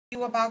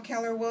you about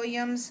Keller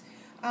Williams.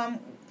 I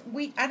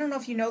don't know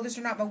if you know this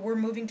or not, but we're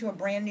moving to a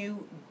brand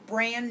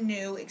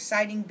new,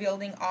 exciting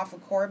building off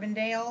of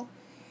Corbindale.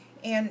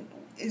 And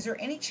is there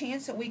any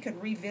chance that we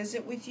could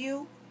revisit with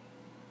you?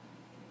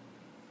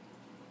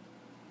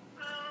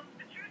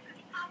 The truth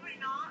is probably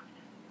not.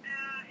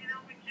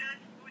 We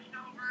just switched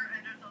over,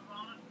 and there's a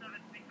lot of stuff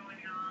that's been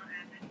going on,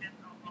 and it's just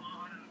a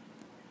lot of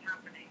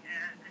happening.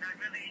 And I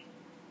really,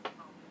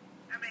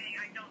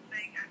 I don't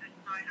think at this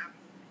time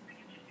I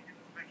can just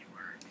move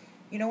anywhere.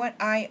 You know what?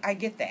 I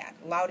get that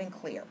loud and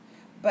clear.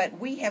 But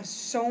we have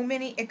so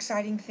many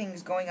exciting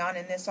things going on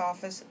in this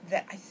office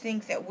that I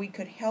think that we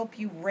could help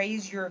you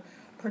raise your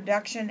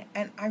production.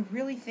 And I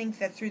really think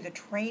that through the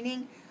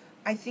training,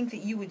 I think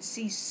that you would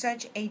see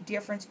such a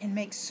difference and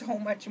make so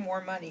much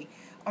more money.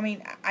 I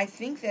mean, I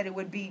think that it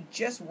would be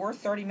just worth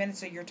 30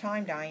 minutes of your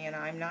time, Diana.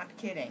 I'm not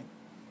kidding.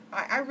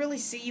 I really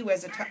see you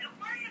as a... Where is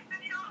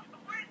the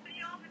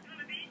office going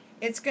to be?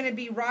 It's going to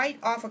be right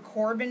off of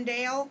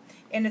Corbindale,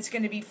 and it's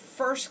going to be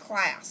first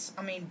class.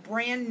 I mean,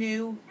 brand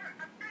new. I'm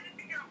trying to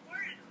figure out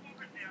where is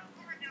Corbindale.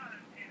 Corbindale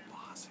is...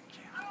 Boston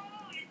County.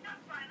 Oh, it's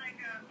up by like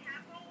a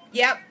Campbell?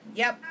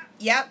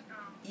 Yep.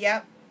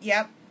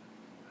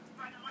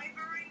 By the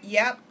library?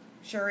 Yep,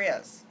 sure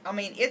is. I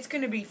mean, it's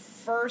going to be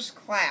first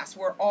class.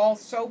 We're all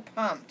so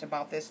pumped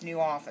about this new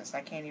office.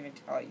 I can't even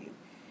tell you.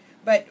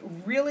 But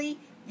really,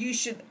 you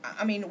should,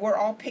 I mean, we're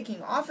all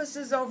picking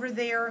offices over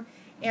there,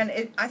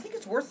 and I think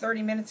it's worth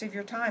 30 minutes of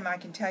your time, I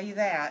can tell you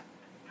that.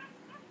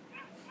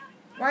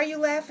 Why are you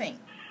laughing?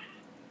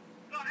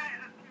 Well,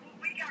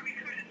 we got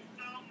recruited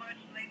so much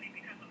lately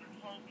because of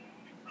this whole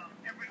move of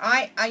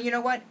everything. You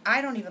know what?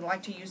 I don't even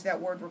like to use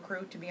that word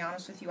recruit, to be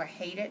honest with you. I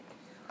hate it.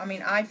 I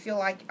mean, I feel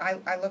like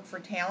I look for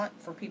talent,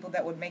 for people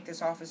that would make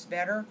this office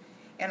better.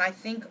 And I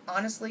think,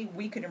 honestly,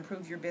 we could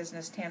improve your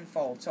business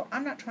tenfold. So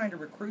I'm not trying to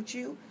recruit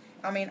you.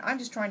 I mean, I'm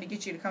just trying to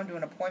get you to come to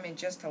an appointment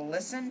just to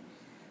listen.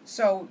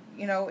 So,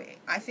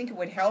 I think it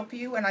would help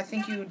you, and I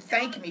think you would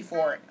thank me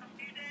for it.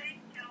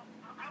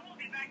 I won't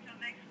be back till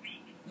next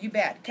week. You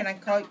bet. Can I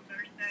call you?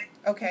 Thursday.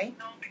 Okay.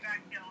 I won't be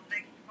back till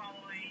next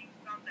following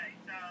Sunday.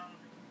 So,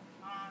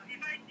 if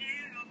I do,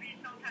 it'll be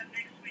sometime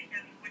next week,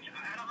 which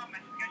I don't have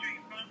my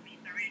schedule in front of me,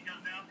 so I really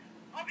don't know.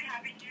 I'll be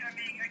happy to. I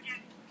mean,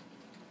 again,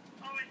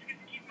 always good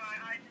to keep my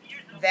eyes and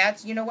ears open.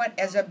 That's, you know what?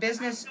 As a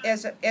business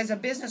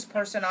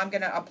person, I'm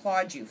going to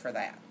applaud you for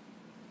that.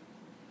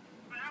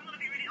 But I'm going to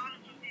be really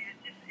honest with you.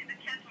 It's just, the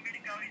chance for me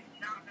to go is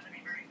not going to be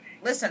very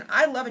big. Listen,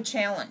 I love a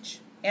challenge.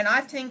 And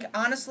I think,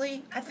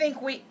 honestly, I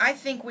think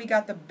we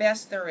got the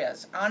best there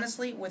is.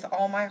 Honestly, with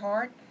all my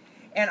heart.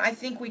 And I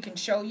think we can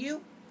show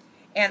you.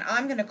 And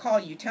I'm going to call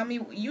you.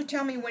 You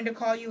tell me when to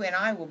call you, and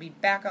I will be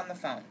back on the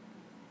phone.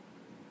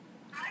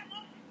 I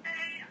will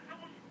say,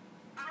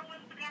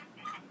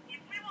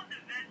 if we want to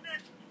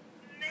visit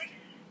next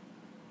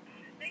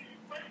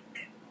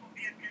Wednesday will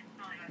be a good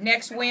time.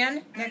 Next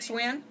when? Next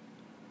Wednesday.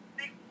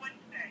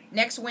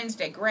 Next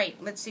Wednesday.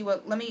 Great. Let's see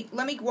what. Let me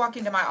walk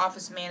into my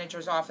office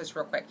manager's office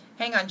real quick.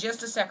 Hang on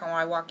just a second while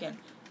I walk in.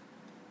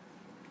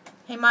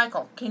 Hey,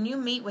 Michael, can you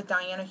meet with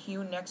Diana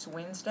Hugh next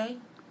Wednesday?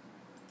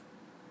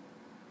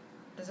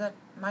 Is that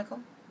Michael?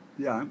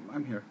 Yeah,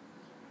 I'm here.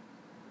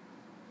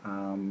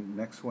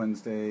 Next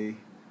Wednesday.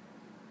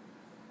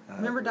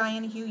 Remember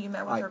Diana Hugh? You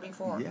met with her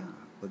before. Yeah,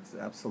 let's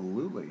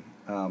absolutely.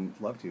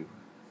 Love to.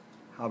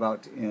 How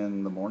about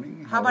in the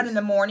morning? How about in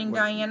the morning,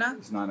 Diana?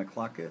 Is 9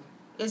 o'clock good?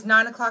 Is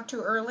 9 o'clock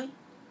too early?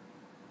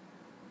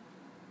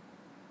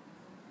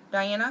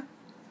 Diana?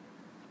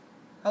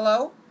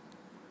 Hello?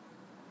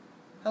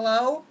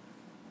 Hello?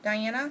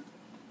 Diana?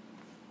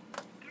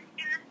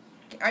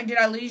 Did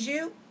I lose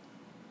you?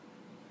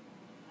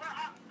 Well,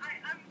 I'm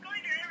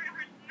going to an area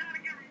where it's not a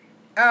good reason.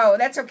 Oh,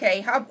 that's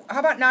okay. How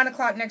about 9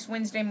 o'clock next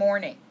Wednesday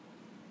morning?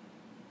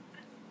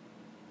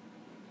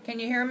 Can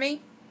you hear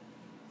me?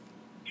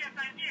 Yes,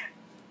 I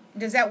did.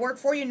 Does that work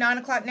for you, 9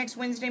 o'clock next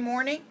Wednesday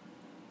morning?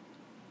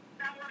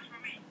 That works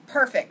for me.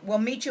 Perfect. We'll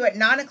meet you at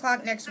 9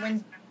 o'clock next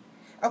Wednesday.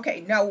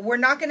 Okay, no, we're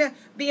not going to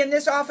be in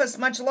this office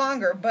much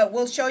longer, but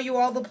we'll show you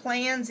all the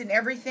plans and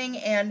everything,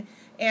 and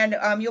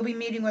you'll be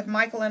meeting with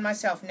Michael and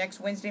myself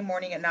next Wednesday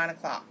morning at 9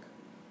 o'clock.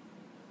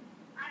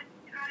 At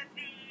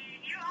the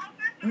new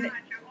office or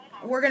at your old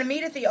office? We're going to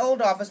meet at the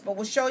old office, but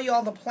we'll show you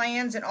all the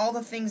plans and all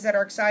the things that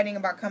are exciting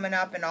about coming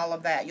up and all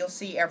of that. You'll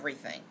see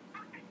everything.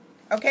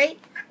 Okay?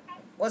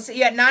 We'll see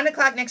you at 9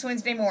 o'clock next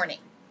Wednesday morning.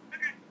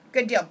 Okay.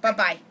 Good deal.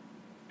 Bye-bye.